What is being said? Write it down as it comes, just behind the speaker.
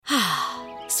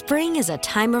Spring is a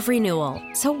time of renewal,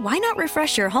 so why not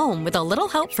refresh your home with a little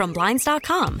help from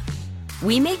Blinds.com?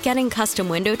 We make getting custom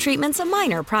window treatments a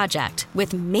minor project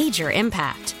with major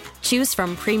impact. Choose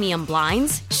from premium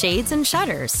blinds, shades, and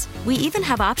shutters. We even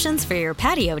have options for your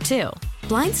patio, too.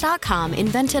 Blinds.com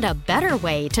invented a better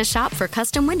way to shop for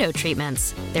custom window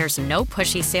treatments. There's no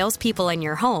pushy salespeople in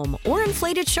your home or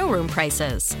inflated showroom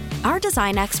prices. Our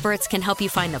design experts can help you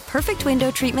find the perfect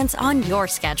window treatments on your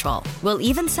schedule. We'll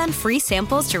even send free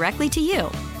samples directly to you.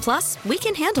 Plus, we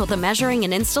can handle the measuring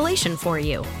and installation for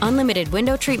you. Unlimited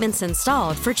window treatments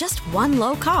installed for just one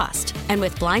low cost. And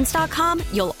with Blinds.com,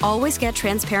 you'll always get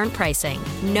transparent pricing.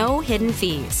 No hidden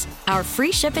fees. Our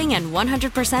free shipping and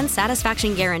 100%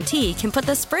 satisfaction guarantee can put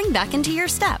the spring back into your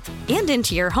step and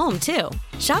into your home, too.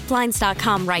 Shop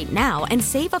Blinds.com right now and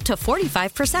save up to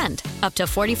 45%. Up to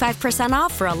 45%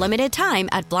 off for a limited time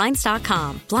at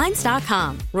Blinds.com.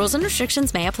 Blinds.com. Rules and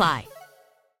restrictions may apply.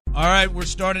 All right, we're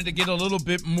starting to get a little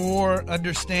bit more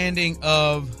understanding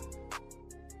of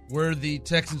where the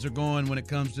Texans are going when it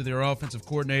comes to their offensive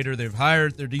coordinator. They've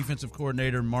hired their defensive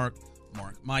coordinator, Matt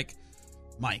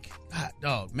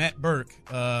Burke,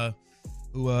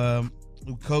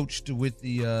 who coached with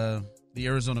the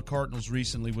Arizona Cardinals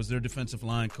recently, was their defensive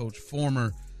line coach,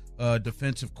 former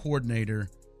defensive coordinator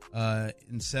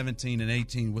in 17 and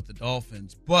 18 with the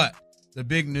Dolphins. But the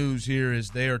big news here is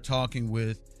they are talking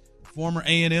with former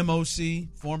A&M OC,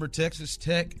 former Texas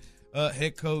Tech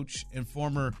head coach, and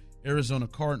former Arizona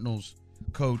Cardinals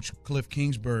coach Cliff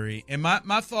Kingsbury. And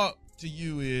my thought to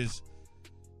you is,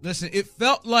 listen, it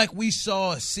felt like we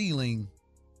saw a ceiling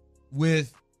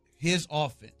with his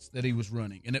offense that he was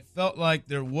running, and it felt like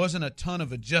there wasn't a ton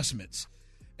of adjustments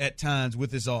at times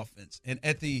with his offense. And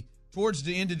towards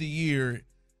the end of the year,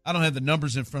 I don't have the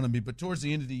numbers in front of me, but towards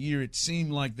the end of the year, it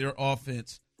seemed like their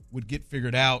offense would get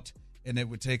figured out and it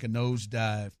would take a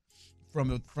nosedive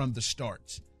from the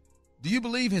starts. Do you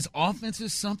believe his offense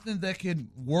is something that can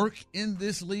work in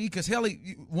this league? Because, hell,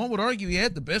 one would argue he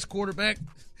had the best quarterback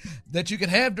that you could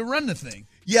have to run the thing.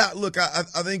 Yeah, look, I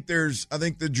think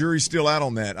the jury's still out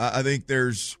on that. I think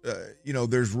there's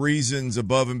reasons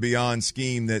above and beyond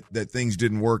scheme that things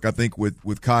didn't work. I think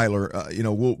with Kyler,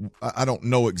 I don't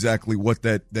know exactly what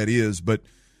that is, but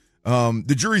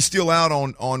the jury's still out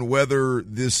on whether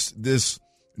this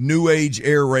new age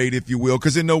air raid, if you will,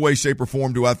 because in no way, shape, or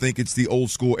form do I think it's the old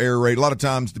school air raid. A lot of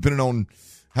times, depending on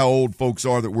how old folks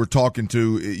are that we're talking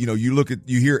to,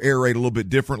 you hear air raid a little bit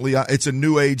differently. It's a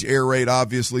new age air raid.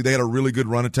 Obviously, they had a really good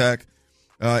run attack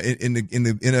in the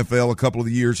NFL a couple of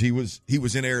the years he was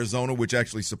in Arizona, which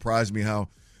actually surprised me how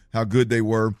good they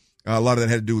were. A lot of that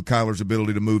had to do with Kyler's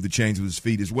ability to move the chains with his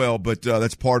feet as well. But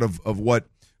that's part of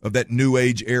that new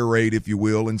age air raid, if you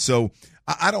will. And so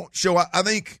I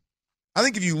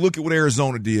think if you look at what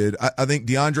Arizona did, I think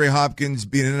DeAndre Hopkins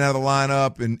being in and out of the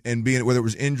lineup and being, whether it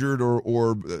was injured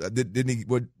or didn't he,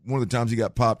 one of the times he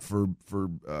got popped for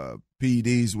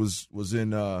PEDs was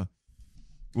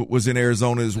in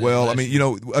Arizona as well. I mean,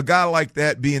 a guy like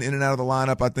that being in and out of the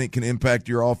lineup, I think can impact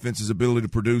your offense's ability to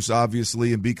produce,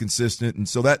 obviously, and be consistent. And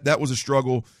so that was a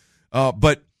struggle.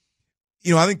 But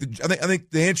I think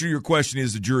the answer to your question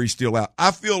is the jury's still out.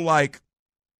 I feel like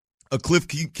a Cliff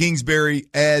Kingsbury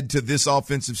add to this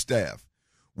offensive staff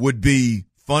would be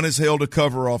fun as hell to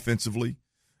cover offensively.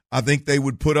 I think they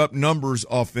would put up numbers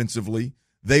offensively.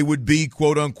 They would be,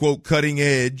 quote unquote, cutting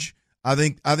edge. I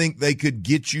think they could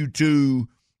get you to,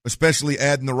 especially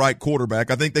adding the right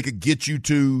quarterback, I think they could get you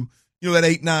to, that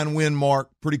 8-9 win mark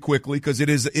pretty quickly, because it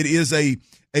is a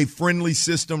friendly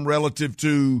system relative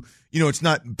to, it's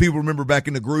not, people remember back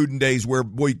in the Gruden days where,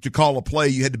 boy, to call a play,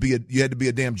 you had to be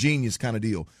a damn genius kind of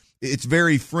deal. It's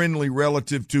very friendly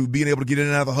relative to being able to get in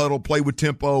and out of the huddle, play with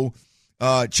tempo,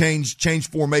 change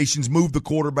formations, move the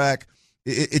quarterback.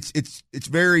 It's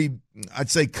very,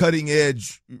 I'd say, cutting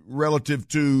edge relative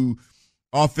to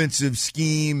offensive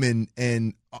scheme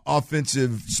and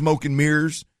offensive smoke and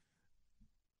mirrors.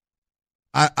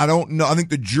 I don't know. I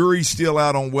think the jury's still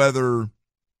out on whether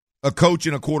a coach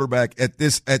and a quarterback at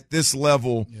this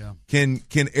level can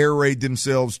air raid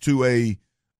themselves to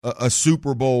a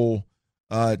Super Bowl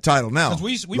title. Now,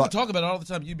 we would talk about it all the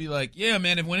time. You'd be like, yeah,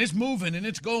 man, when it's moving and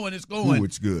it's going. Ooh,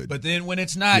 it's good. But then when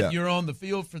it's not, you're on the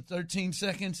field for 13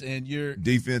 seconds and your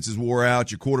defense is wore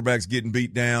out, your quarterback's getting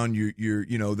beat down,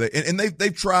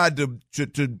 they've tried to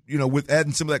with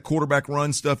adding some of that quarterback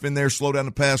run stuff in there, slow down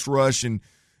the pass rush and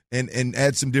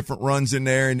add some different runs in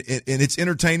there, and it's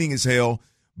entertaining as hell.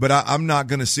 But I'm not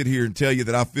going to sit here and tell you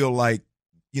that I feel like,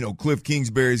 Cliff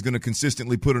Kingsbury is going to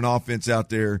consistently put an offense out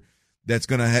there that's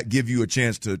going to give you a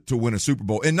chance to win a Super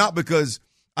Bowl. And not because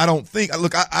I don't think –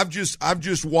 look, I've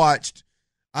just watched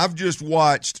I've just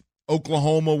watched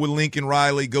Oklahoma with Lincoln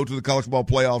Riley go to the college football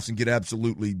playoffs and get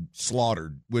absolutely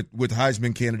slaughtered with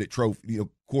Heisman candidate trophy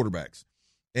quarterbacks.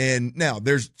 And now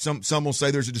there's some will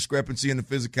say there's a discrepancy in the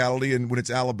physicality, and when it's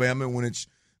Alabama, when it's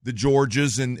the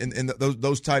Georgias and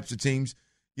those types of teams,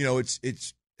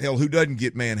 it's hell, who doesn't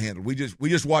get manhandled? We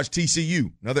just watched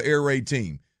TCU, another air raid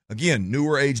team. Again,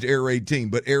 newer aged air raid team,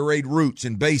 but air raid roots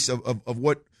and base of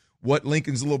what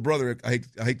Lincoln's little brother, I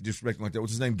hate to disrespect him like that.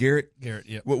 What's his name? Garrett? Garrett,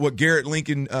 yeah. What Garrett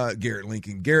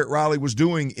Riley was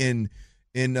doing at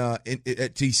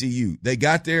TCU. They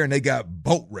got there and they got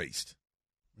boat raced.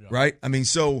 Yeah. Right? I mean,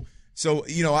 so I'm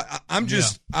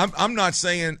not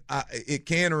saying it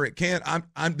can or it can't.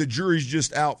 I'm the jury's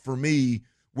just out for me.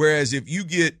 Whereas if you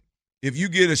get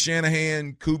a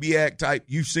Shanahan, Kubiak type,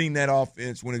 you've seen that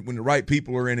offense when the right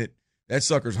people are in it, that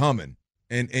sucker's humming,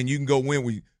 and you can go win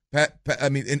with Pat. I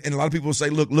mean, and a lot of people say,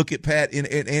 look at Pat and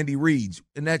Andy Reid's,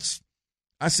 and I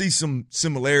see some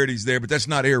similarities there, but that's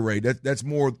not air raid. That's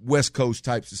more West Coast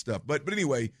types of stuff. But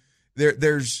anyway,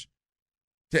 there's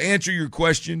to answer your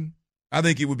question, I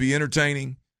think it would be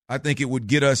entertaining. I think it would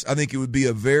get us. I think it would be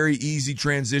a very easy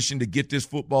transition to get this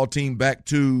football team back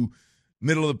to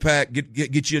middle of the pack.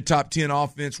 Get you a top 10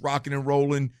 offense, rocking and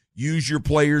rolling. Use your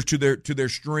players to their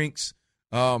strengths.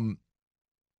 Do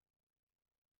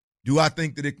I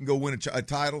think that it can go win a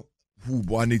title? Ooh,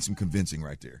 boy, I need some convincing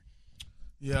right there.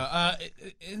 Yeah,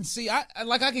 and see, I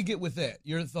could get with that.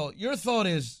 Your thought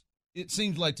is, it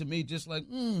seems like to me just like,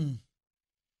 well,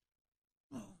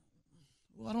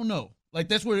 I don't know. Like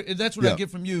that's what I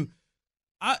get from you.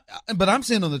 But I'm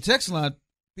saying on the text line,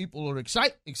 people are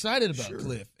excited about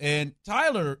Cliff, and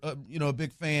Tyler, a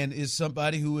big fan, is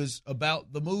somebody who is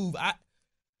about the move.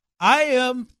 I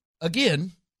am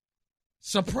again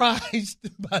surprised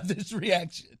by this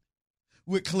reaction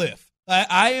with Cliff.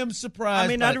 I am surprised. I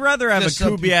mean, I'd rather have a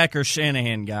Kubiak or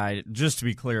Shanahan guy, just to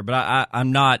be clear, but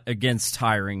I'm not against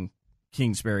hiring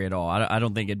Kingsbury at all. I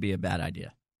don't think it'd be a bad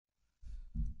idea.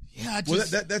 Yeah,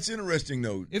 that's interesting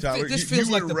though, You Tyler. would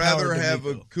like rather have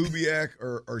a Kubiak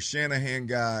or Shanahan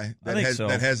guy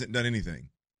that hasn't done anything.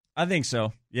 I think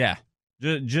so. Yeah,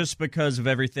 just because of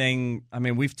everything. I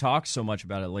mean, we've talked so much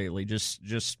about it lately.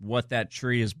 Just what that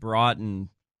tree has brought and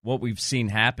what we've seen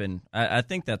happen. I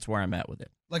think that's where I'm at with it.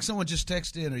 Like someone just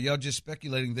texted in, or y'all just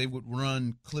speculating they would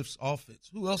run Cliff's offense.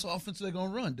 Who else offense are they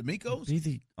going to run? D'Amico's? Be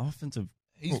the offensive.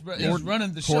 He's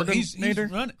running the show. He's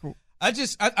running.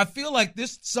 I feel like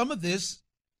some of this,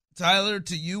 Tyler,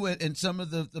 to you and some of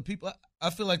the people, I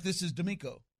feel like this is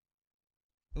D'Amico.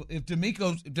 If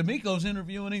D'Amico's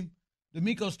interviewing him,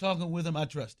 D'Amico's talking with him, I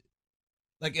trust it.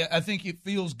 Like, I think it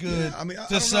feels good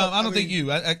to some. I don't think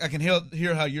you. I can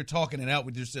hear how you're talking it out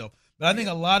with yourself. But I think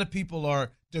a lot of people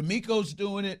are, D'Amico's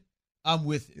doing it, I'm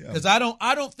with it. Because I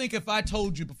don't think if I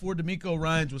told you before D'Amico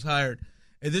Ryans was hired,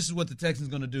 and this is what the Texans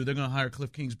going to do, they're going to hire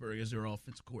Cliff Kingsbury as their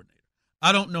offensive coordinator.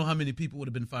 I don't know how many people would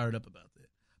have been fired up about that.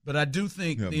 But I do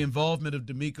think the involvement of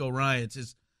D'Amico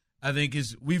Ryans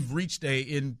we've reached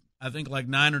like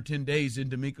 9 or 10 days in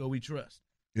D'Amico we trust.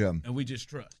 Yeah. And we just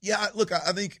trust. Yeah, look,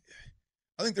 I think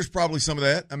there's probably some of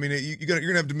that. I mean, you're going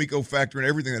to have D'Amico factor in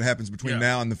everything that happens between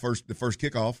now and the first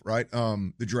kickoff, right?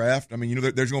 The draft. I mean,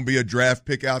 there's going to be a draft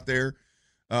pick out there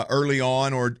early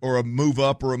on, or a move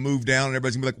up or a move down, and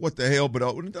everybody's going to be like, what the hell? But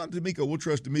D'Amico, we'll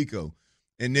trust D'Amico.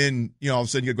 And then, all of a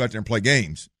sudden you got to go out there and play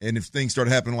games. And if things start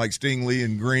happening like Stingley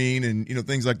and Green and,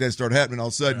 things like that start happening all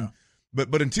of a sudden. Yeah.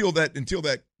 But until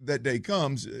that day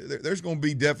comes, there's going to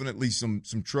be definitely some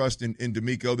trust in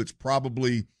D'Amico that's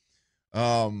probably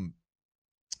a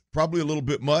little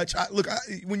bit much.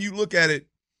 When you look at it,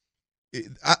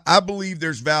 I believe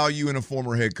there's value in a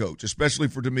former head coach, especially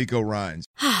for D'Amico Ryans.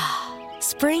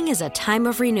 Spring is a time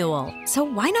of renewal, so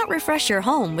why not refresh your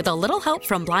home with a little help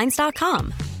from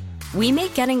Blinds.com? We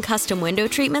make getting custom window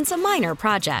treatments a minor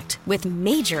project with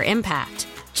major impact.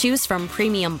 Choose from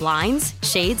premium blinds,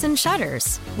 shades, and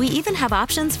shutters. We even have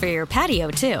options for your patio,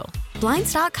 too.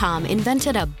 Blinds.com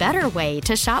invented a better way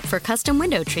to shop for custom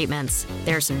window treatments.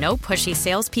 There's no pushy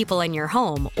salespeople in your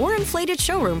home or inflated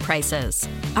showroom prices.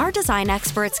 Our design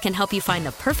experts can help you find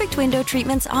the perfect window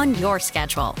treatments on your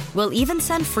schedule. We'll even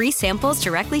send free samples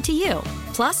directly to you.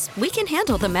 Plus, we can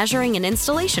handle the measuring and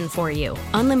installation for you.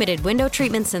 Unlimited window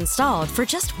treatments installed for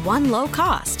just one low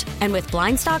cost. And with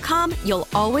Blinds.com, you'll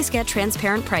always get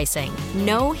transparent pricing.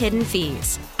 No hidden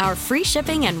fees. Our free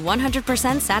shipping and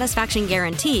 100% satisfaction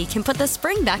guarantee can put the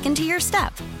spring back into your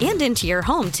step and into your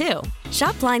home, too.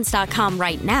 Shop Blinds.com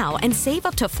right now and save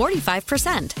up to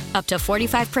 45%. Up to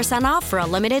 45% off for a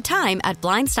limited time at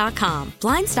Blinds.com.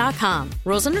 Blinds.com.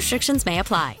 Rules and restrictions may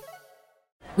apply.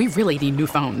 We really need new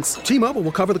phones. T-Mobile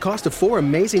will cover the cost of 4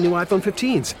 amazing new iPhone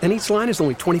 15s, and each line is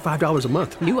only $25 a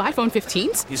month. New iPhone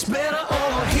 15s? It's better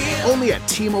over here. Only at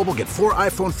T-Mobile, get 4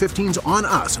 iPhone 15s on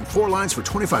us and 4 lines for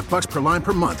 $25 per line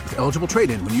per month with eligible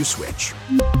trade-in when you switch.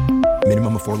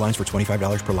 Minimum of 4 lines for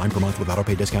 $25 per line per month with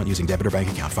autopay discount using debit or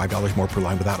bank account. $5 more per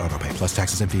line without autopay, plus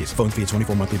taxes and fees. Phone fee at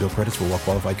 24 monthly bill credits for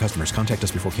well-qualified customers. Contact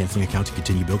us before canceling account to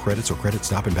continue bill credits or credit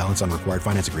stop and balance on required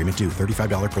finance agreement due.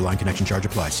 $35 per line connection charge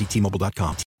applies. See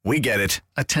T-Mobile.com. We get it.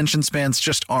 Attention spans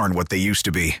just aren't what they used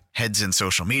to be. Heads in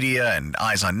social media and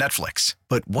eyes on Netflix.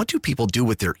 But what do people do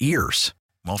with their ears?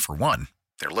 Well, for one,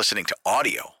 they're listening to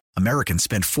audio. Americans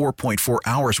spend 4.4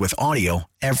 hours with audio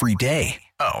every day.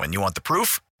 Oh, and you want the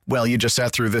proof? Well, you just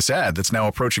sat through this ad that's now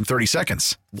approaching 30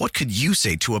 seconds. What could you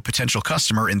say to a potential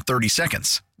customer in 30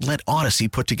 seconds? Let Odyssey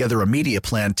put together a media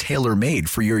plan tailor-made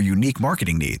for your unique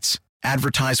marketing needs.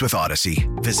 Advertise with Odyssey.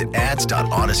 Visit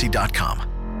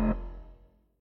ads.odyssey.com.